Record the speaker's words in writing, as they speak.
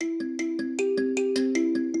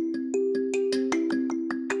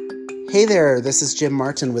Hey there, this is Jim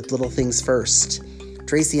Martin with Little Things First.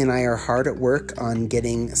 Tracy and I are hard at work on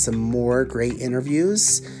getting some more great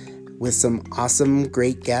interviews with some awesome,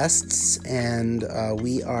 great guests, and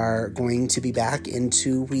we are going to be back in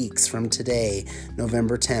 2 weeks from today,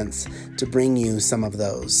 November 10th, to bring you some of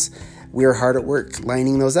those. We're hard at work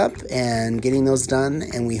lining those up and getting those done,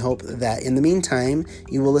 and we hope that in the meantime,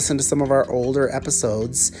 you will listen to some of our older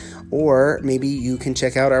episodes, or maybe you can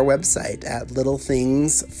check out our website at Little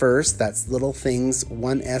Things First, that's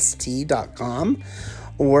littlethings1st.com,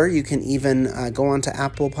 or you can even go on to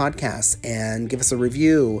Apple Podcasts and give us a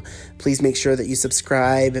review. Please make sure that you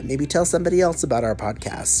subscribe. Maybe tell somebody else about our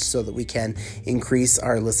podcast so that we can increase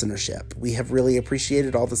our listenership. We have really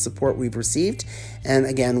appreciated all the support we've received. And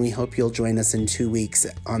again, we hope you'll join us in 2 weeks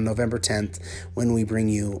on November 10th when we bring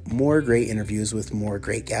you more great interviews with more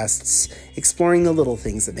great guests, exploring the little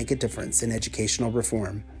things that make a difference in educational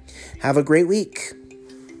reform. Have a great week.